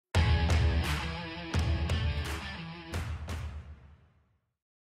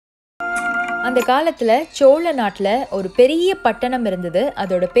அந்த காலத்தில் சோழ நாட்டில் ஒரு பெரிய பட்டணம் இருந்தது.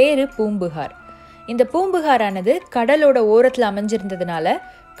 அதோட பேர் பூம்புகார். இந்த பூம்புகாரானது கடலோட ஓரத்தில் அமைஞ்சிருந்ததுனால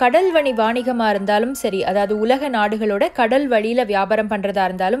கடல் வாணிகமாக இருந்தாலும் சரி, அதாவது உலக நாடுகளோட கடல் வழியில் வியாபாரம் பண்ணுறதா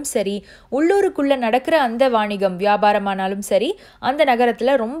இருந்தாலும் சரி, உள்ளூருக்குள்ளே நடக்கிற அந்த வாணிகம் வியாபாரமானாலும் சரி, அந்த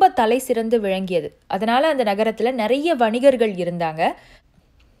நகரத்தில் ரொம்ப தலை சிறந்து விளங்கியது. அதனால் அந்த நகரத்தில் நிறைய வணிகர்கள் இருந்தாங்க.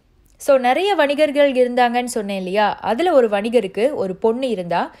 நிறைய வணிகர்கள் இருந்தாங்கன்னு சொன்னேன் இல்லையா? அதில் ஒரு வணிகருக்கு ஒரு பொண்ணு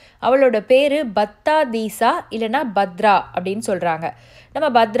இருந்தா. அவளோட பேர் பத்தா தீசா இல்லைனா பத்ரா அப்படின்னு சொல்கிறாங்க. நம்ம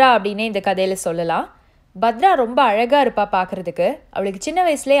பத்ரா அப்படின்னே இந்த கதையில் சொல்லலாம். பத்ரா ரொம்ப அழகாக இருப்பா பார்க்குறதுக்கு. அவளுக்கு சின்ன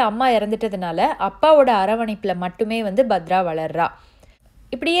வயசுலேயே அம்மா இறந்துட்டதுனால அப்பாவோட அரவணைப்பில் மட்டுமே பத்ரா வளர்றா.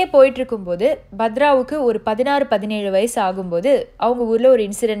 இப்படியே போயிட்டுருக்கும்போது பத்ராவுக்கு ஒரு 16-17 வயசு ஆகும்போது அவங்க ஊரில் ஒரு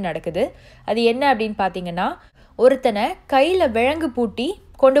இன்சிடென்ட் நடக்குது. அது என்ன அப்படின்னு பார்த்தீங்கன்னா, ஒருத்தனை கையில் விலங்கு பூட்டி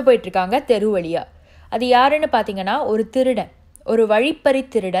கொண்டு போயிட்டுருக்காங்க தெரு வழியாக. அது யாருன்னு பார்த்தீங்கன்னா, ஒரு திருடன், ஒரு வழிப்பறி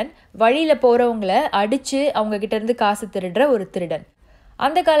திருடன். வழியில் போகிறவங்கள அடித்து அவங்கக்கிட்டேருந்து காசு திருடுற ஒரு திருடன்.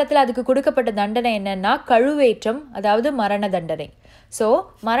 அந்த காலத்தில் அதுக்கு கொடுக்கப்பட்ட தண்டனை என்னன்னா கழுவேற்றம், அதாவது மரண தண்டனை.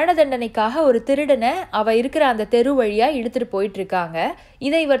 மரண தண்டனைக்காக ஒரு திருடனை அவள் இருக்கிற அந்த தெரு வழியாக இழுத்துட்டு போயிட்டுருக்காங்க.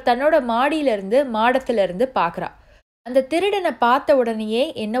 இதை இவர் தன்னோட மாடத்திலிருந்து பார்க்குறா. அந்த திருடனை பார்த்த உடனேயே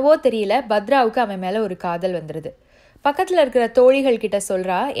என்னவோ தெரியல, பத்ராவுக்கு அவன் மேலே ஒரு காதல் வந்துடுது. பக்கத்தில் இருக்கிற தோழிகள் கிட்ட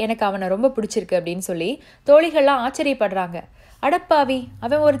சொல்கிறா, எனக்கு அவனை ரொம்ப பிடிச்சிருக்கு அப்படின்னு சொல்லி. தோழிகள்லாம் ஆச்சரியப்படுறாங்க. அடப்பாவி,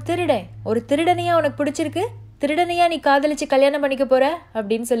 அவன் ஒரு திருடனையா உனக்கு பிடிச்சிருக்கு? திருடனையா நீ காதலிச்சு கல்யாணம் பண்ணிக்க போற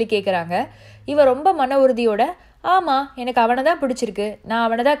அப்படின்னு சொல்லி கேட்குறாங்க. இவ ரொம்ப மன உறுதியோட, ஆமாம், எனக்கு அவனை தான் பிடிச்சிருக்கு, நான்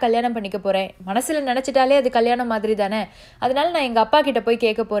அவனை தான் கல்யாணம் பண்ணிக்க போகிறேன், மனசில் நினச்சிட்டாலே அது கல்யாணம் மாதிரி தானே, அதனால நான் எங்கள் அப்பா கிட்ட போய்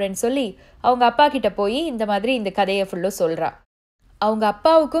கேட்க போகிறேன்னு சொல்லி அவங்க அப்பா கிட்ட போய் இந்த கதையை ஃபுல்லும் சொல்கிறா. அவங்க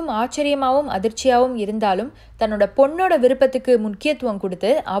அப்பாவுக்கும் ஆச்சரியமாகவும் அதிர்ச்சியாகவும் இருந்தாலும் தன்னோட பொண்ணோட விருப்பத்துக்கு முக்கியத்துவம்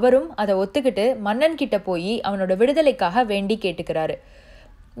கொடுத்து அவரும் அதை ஒத்துக்கிட்டு மன்னன் கிட்ட போய் அவனோட விடுதலைக்காக வேண்டி கேட்டுக்கிறாரு.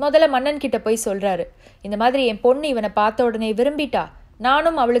 முதல்ல மன்னன் கிட்ட போய் சொல்கிறாரு, இந்த மாதிரி என் பொண்ணு இவனை பார்த்த உடனே விரும்பிட்டா,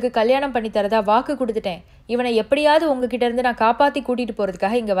 நானும் அவளுக்கு கல்யாணம் பண்ணி தரதா வாக்கு கொடுத்துட்டேன், இவனை எப்படியாவது உங்ககிட்ட இருந்து நான் காப்பாற்றி கூட்டிகிட்டு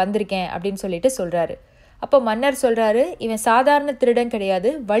போகிறதுக்காக இங்கே வந்திருக்கேன் அப்படின்னு சொல்லிட்டு சொல்கிறாரு. அப்போ மன்னர் சொல்கிறாரு, இவன் சாதாரண திருடன்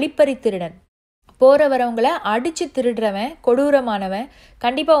கிடையாது, வழிப்பறி திருடன். போகிற வரவங்களை அடித்து திருடுறவன், கொடூரமானவன்.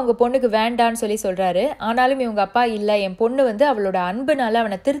 கண்டிப்பாக உங்கள் பொண்ணுக்கு வேண்டான்னு சொல்லி சொல்கிறாரு. ஆனாலும் இவங்க அப்பா இல்லை, என் பொண்ணு அவளோட அன்புனால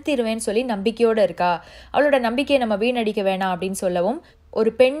அவனை திருத்திடுவேன்னு சொல்லி நம்பிக்கையோடு இருக்கா, அவளோட நம்பிக்கையை நம்ம வீணடிக்க வேணாம் அப்படின்னு சொல்லவும், ஒரு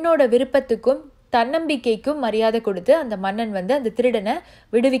பெண்ணோட விருப்பத்துக்கும் தன்னம்பிக்கைக்கும் மரியாதை கொடுத்து அந்த மன்னன் அந்த திருடனை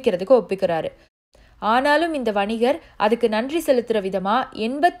விடுவிக்கிறதுக்கு ஒப்புக்கிறாரு. ஆனாலும் இந்த வணிகர் அதுக்கு நன்றி செலுத்துகிற விதமாக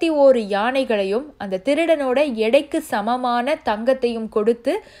 81 யானைகளையும் அந்த திருடனோட எடைக்கு சமமான தங்கத்தையும்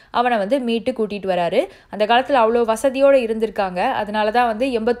கொடுத்து அவனை மீட்டு கூட்டிகிட்டு வராரு. அந்த காலத்தில் அவ்வளோ வசதியோடு இருந்திருக்காங்க. அதனால தான்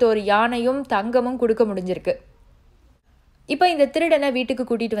 81 யானையும் தங்கமும் கொடுக்க முடிஞ்சிருக்கு. இப்போ இந்த திருடனை வீட்டுக்கு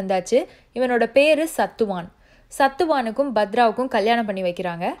கூட்டிகிட்டு வந்தாச்சு. இவனோட பேர் சத்துவான். சத்துவானுக்கும் பத்ராவுக்கும் கல்யாணம் பண்ணி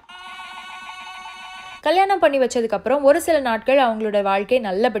வைக்கிறாங்க. கல்யாணம் பண்ணி வச்சதுக்கப்புறம் ஒரு சில நாட்கள் அவங்களோட வாழ்க்கை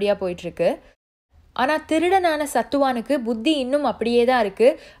நல்லபடியாக போயிட்டுருக்கு. ஆனால் திருடனான சத்துவானுக்கு புத்தி இன்னும் அப்படியே தான்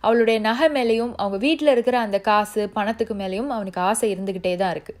இருக்குது. அவளுடைய நகை மேலேயும் அவங்க வீட்டில் இருக்கிற அந்த காசு பணத்துக்கு மேலேயும் அவனுக்கு ஆசை இருந்துக்கிட்டே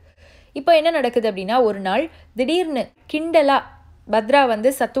தான் இருக்குது. இப்போ என்ன நடக்குது அப்படின்னா, ஒரு நாள் திடீர்னு கிண்டலா பத்ரா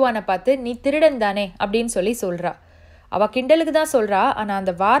சத்துவானை பார்த்து, நீ திருடன் தானே அப்படின்னு சொல்லி சொல்கிறா. அவள் கிண்டலுக்கு தான் சொல்கிறா. ஆனால்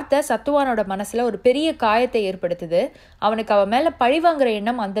அந்த வார்த்தை சத்துவானோட மனசில் ஒரு பெரிய காயத்தை ஏற்படுத்துது. அவனுக்கு அவன் மேலே பழிவாங்கிற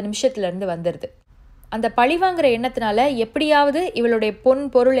எண்ணம் அந்த நிமிஷத்துலேருந்து வந்துடுது. அந்த பழிவாங்கிற எண்ணத்தினால எப்படியாவது இவளுடைய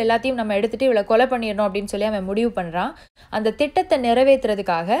பொருள் எல்லாத்தையும் நம்ம எடுத்துகிட்டு இவளை கொலை பண்ணிடணும் அப்படின்னு சொல்லி அவன் முடிவு பண்ணுறான். அந்த திட்டத்தை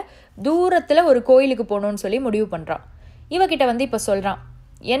நிறைவேற்றுறதுக்காக தூரத்தில் ஒரு கோயிலுக்கு போகணுன்னு சொல்லி முடிவு பண்ணுறான். இவகிட்ட இப்போ சொல்கிறான்,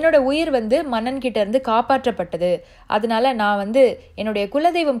 என்னோட உயிர் மன்னன்கிட்ட இருந்து காப்பாற்றப்பட்டது, அதனால நான் என்னுடைய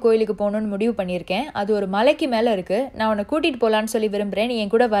குலதெய்வம் கோயிலுக்கு போகணுன்னு முடிவு பண்ணியிருக்கேன், அது ஒரு மலைக்கு மேலே இருக்குது, நான் உன்னை கூட்டிகிட்டு போகலான்னு சொல்லி விரும்புகிறேன், நீ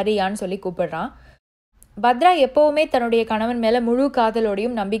என் கூட வரியான்னு சொல்லி கூப்பிடுறான். பத்ரா எப்போவுமே தன்னுடைய கணவன் மேலே முழு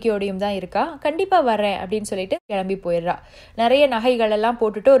காதலோடையும் நம்பிக்கையோடையும் தான் இருக்கா. கண்டிப்பாக வர்றேன் அப்படின்னு சொல்லிட்டு கிளம்பி போயிடுறா. நிறைய நகைகளெல்லாம்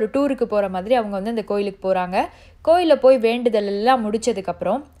போட்டுட்டு ஒரு டூருக்கு போகிற மாதிரி அவங்க அந்த கோயிலுக்கு போகிறாங்க. கோயிலில் போய் வேண்டுதல் எல்லாம்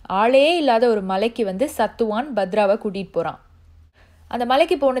முடிச்சதுக்கப்புறம் ஆளே இல்லாத ஒரு மலைக்கு சத்துவான் பத்ராவை கூட்டிகிட்டு போகிறான். அந்த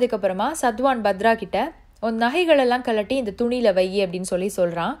மலைக்கு போனதுக்கப்புறமா சத்துவான் பத்ரா கிட்ட ஒரு நகைகளெல்லாம் கலட்டி இந்த துணியில் வை அப்படின்னு சொல்லி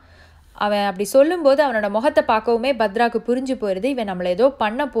சொல்கிறான். அவன் அப்படி சொல்லும்போது அவனோட முகத்தை பார்க்கவுமே பத்ராவுக்கு புரிஞ்சு போயிடுது, இவன் நம்மளை ஏதோ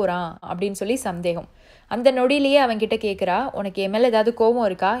பண்ண போகிறான் அப்படின்னு சொல்லி சந்தேகம். அந்த நொடியிலேயே அவன்கிட்ட கேட்குறா, உனக்கு என் மேலே ஏதாவது கோபம்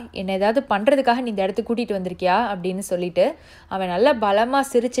இருக்கா, என்னை ஏதாவது பண்ணுறதுக்காக நீ இந்த இடத்துக்கு கூட்டிகிட்டு வந்திருக்கியா அப்படின்னு சொல்லிட்டு அவன் நல்லா பலமாக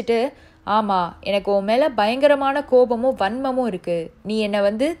சிரிச்சிட்டு, ஆமாம், எனக்கு உன் மேலே பயங்கரமான கோபமும் வன்மமும் இருக்குது, நீ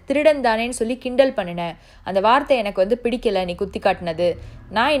என்னை திருடன் தானேன்னு சொல்லி கிண்டல் பண்ணினேன், அந்த வார்த்தை எனக்கு பிடிக்கலை, நீ குத்தி காட்டினது,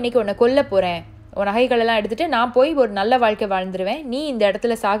 நான் இன்றைக்கி உன்னை கொல்ல போகிறேன், உன் நகைகளெல்லாம் எடுத்துகிட்டு நான் போய் ஒரு நல்ல வாழ்க்கை வாழ்ந்துருவேன், நீ இந்த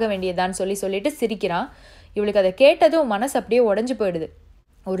இடத்துல சாக வேண்டியதான்னு சொல்லிட்டு சிரிக்கிறான். இவளுக்கு அதை கேட்டதும் மனசு அப்படியே உடஞ்சி போயிடுது.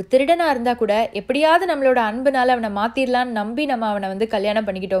 ஒரு திருடனாக இருந்தால் கூட எப்படியாவது நம்மளோட அன்புனால அவனை மாற்றிடலான்னு நம்பி நம்ம அவனை வந்து கல்யாணம்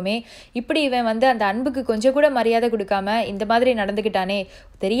பண்ணிக்கிட்டோமே, இப்படி இவன் வந்து அந்த அன்புக்கு கொஞ்சம் கூட மரியாதை கொடுக்காம இந்த மாதிரி நடந்துக்கிட்டானே,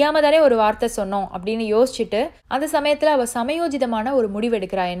 தெரியாம தானே ஒரு வார்த்தை சொன்னோம் அப்படின்னு யோசிச்சுட்டு அந்த சமயத்தில் அவள் சமயோஜிதமான ஒரு முடிவு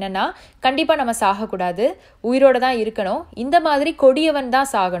எடுக்கிறா. என்னன்னா, கண்டிப்பாக நம்ம சாகக்கூடாது, உயிரோட தான் இருக்கணும், இந்த மாதிரி கொடியவன்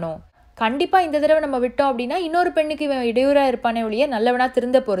தான் சாகணும், கண்டிப்பாக இந்த தடவை நம்ம விட்டோம் அப்படின்னா இன்னொரு பெண்ணுக்கு இவன் இடையூறாக இருப்பானே ஒழிய நல்லவனாக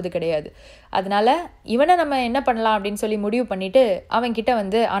திருந்த போகிறது கிடையாது. அதனால இவனை நம்ம என்ன பண்ணலாம் அப்படின்னு சொல்லி முடிவு பண்ணிட்டு அவன்கிட்ட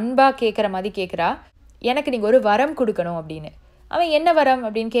வந்து அன்பாக கேட்குற மாதிரி கேட்குறா, எனக்கு நீங்கள் ஒரு வரம் கொடுக்கணும் அப்படின்னு. அவன் என்ன வரம்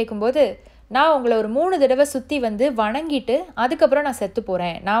அப்படின்னு கேட்கும்போது, நான் உங்களை ஒரு 3 தடவை சுற்றி வந்து வணங்கிட்டு அதுக்கப்புறம் நான் செத்து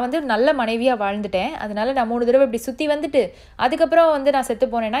போகிறேன், நான் வந்து நல்ல மனைவியாக வாழ்ந்துட்டேன், அதனால நான் 3 தடவை இப்படி சுற்றி வந்துட்டு அதுக்கப்புறம் வந்து நான் செத்து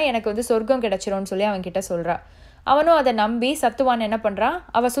போனேன்னா எனக்கு வந்து சொர்க்கம் கிடச்சிரும்னு சொல்லி அவன்கிட்ட சொல்கிறா. அவனும் அதை நம்பி சத்துவான் என்ன பண்ணுறான்,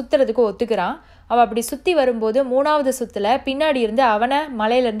 அவள் சுற்றுறதுக்கு ஒத்துக்கிறான். அவள் அப்படி சுற்றி வரும்போது 3வது சுற்றில் பின்னாடி இருந்து அவனை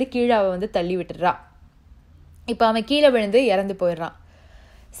மலையிலேருந்து கீழே அவள் வந்து தள்ளி விட்டுடுறான். இப்போ அவன் கீழே விழுந்து இறந்து போயிடுறான்.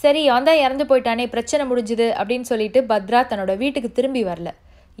 சரி, அவன் தான் இறந்து போயிட்டானே, பிரச்சனை முடிஞ்சுது அப்படின்னு சொல்லிட்டு பத்ரா தன்னோட வீட்டுக்கு திரும்பி வரல.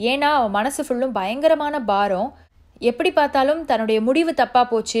 ஏன்னா அவன் மனசு ஃபுல்லும் பயங்கரமான பாரம். எப்படி பார்த்தாலும் தன்னுடைய முடிவு தப்பாக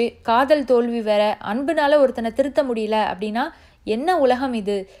போச்சு, காதல் தோல்வி வேற, அன்புனால ஒருத்தனை திருத்த முடியல அப்படின்னா என்ன உலகம்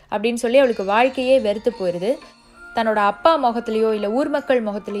இது அப்படின்னு சொல்லி அவளுக்கு வாழ்க்கையே வெறுத்து போயிடுது. தன்னோட அப்பா முகத்துலையோ இல்லை ஊர் மக்கள்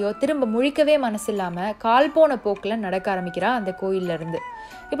முகத்துலையோ திரும்ப முழிக்கவே மனசு இல்லாமல் கால் போன போக்கில் நடக்க ஆரம்பிக்கிறான் அந்த கோயிலேருந்து.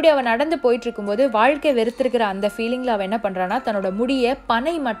 இப்படி அவன் நடந்து போயிட்டு இருக்கும்போது வாழ்க்கை வெறுத்திருக்கிற அந்த ஃபீலிங்கில் அவன் என்ன பண்ணுறான்னா, தன்னோட முடியை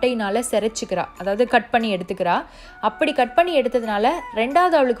பனை மட்டையினால் சிரைச்சிக்கிறா, அதாவது கட் பண்ணி எடுத்துக்கிறா. அப்படி கட் பண்ணி எடுத்ததுனால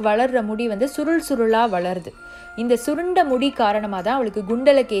 2வது அவளுக்கு வளர்கிற முடி வந்து சுருள் சுருளாக வளருது. இந்த சுருண்ட முடி காரணமாக தான் அவளுக்கு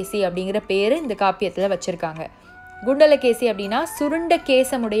குண்டலகேசி அப்படிங்கிற பேர் இந்த காப்பியத்தில் வச்சுருக்காங்க. குண்டலகேசி அப்படின்னா சுருண்ட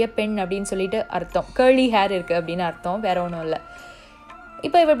கேசமுடைய பெண் அப்படின்னு சொல்லிட்டு அர்த்தம், கேர்லி ஹேர் இருக்குது அப்படின்னு அர்த்தம், வேற ஒன்றும் இல்லை.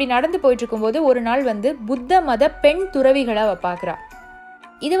 இப்போ இவ இப்படி நடந்து போயிட்டு இருக்கும்போது ஒரு நாள் வந்து புத்த மத பெண் துறவிகளை அவள் பார்க்குறா.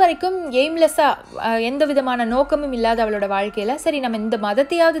 இது வரைக்கும் எய்ம்லெஸ்ஸாக எந்த விதமான நோக்கமும் இல்லாத அவளோட வாழ்க்கையில், சரி நம்ம இந்த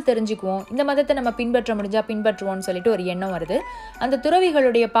மதத்தையாவது தெரிஞ்சுக்குவோம், இந்த மதத்தை நம்ம பின்பற்ற முடிஞ்சால் பின்பற்றுவோம்னு சொல்லிட்டு ஒரு எண்ணம் வருது. அந்த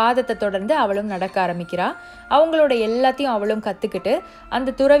துறவிகளுடைய பாதத்தை தொடர்ந்து அவளும் நடக்க ஆரம்பிக்கிறா. அவங்களோட எல்லாத்தையும் அவளும் கற்றுக்கிட்டு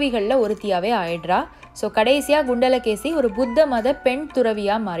அந்த துறவிகளில் ஒருத்தியாவே ஆயிடுறா. ஸோ கடைசியாக குண்டலகேசி ஒரு புத்த மத பெண்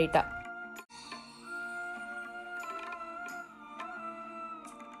துறவியாக மாறிட்டா.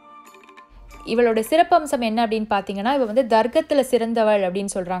 இவளோட சிறப்பம்சம் என்ன அப்படின்னு பார்த்தீங்கன்னா, இவள் வந்து தர்க்கத்தில் சிறந்தவள்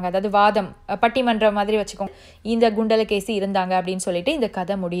அப்படின்னு சொல்கிறாங்க. அதாவது வாதம், பட்டிமன்றம் மாதிரி வச்சுக்கோங்க, இந்த குண்டலகேசி இருந்தாங்க அப்படின்னு சொல்லிட்டு இந்த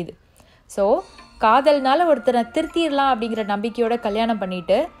கதை முடியுது. ஸோ காதல்னால ஒருத்தரை திருத்திடலாம் அப்படிங்கிற நம்பிக்கையோட கல்யாணம்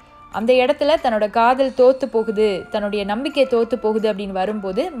பண்ணிட்டு அந்த இடத்துல தன்னோட காதல் தோற்று போகுது, தன்னுடைய நம்பிக்கை தோற்று போகுது அப்படின்னு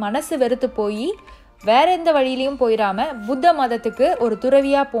வரும்போது மனசு வெறுத்து போய் வேற எந்த வழியிலையும் போயிடாம புத்த மதத்துக்கு ஒரு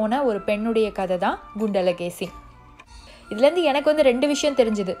துறவியாக போன ஒரு பெண்ணுடைய கதை தான் குண்டலகேசி. இதுலேருந்து எனக்கு வந்து 2 விஷயம்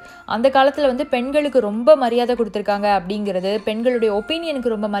தெரிஞ்சுது. அந்த காலத்தில் வந்து பெண்களுக்கு ரொம்ப மரியாதை கொடுத்துருக்காங்க அப்படிங்கிறது, பெண்களுடைய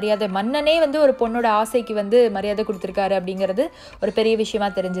ஒப்பீனியனுக்கு ரொம்ப மரியாதை, மன்னனே வந்து ஒரு பொண்ணோட ஆசைக்கு வந்து மரியாதை கொடுத்துருக்காரு அப்படிங்கிறது ஒரு பெரிய விஷயமா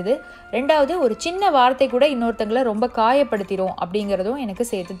தெரிஞ்சுது. 2வது, ஒரு சின்ன வார்த்தை கூட இன்னொருத்தங்களை ரொம்ப காயப்படுத்திடும் அப்படிங்கிறதும் எனக்கு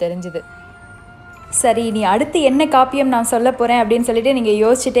சேர்த்து தெரிஞ்சுது. சரி, நீ அடுத்து என்ன காப்பியம் நான் சொல்ல போகிறேன் அப்படின்னு சொல்லிட்டு நீங்கள்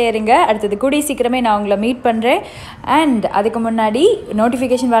யோசிச்சுட்டே இருங்க. அடுத்தது கூடிய சீக்கிரமே நான் உங்களை மீட் பண்ணுறேன். அண்ட் அதுக்கு முன்னாடி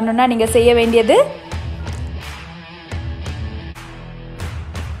நோட்டிஃபிகேஷன் வரணுன்னா நீங்கள் செய்ய வேண்டியது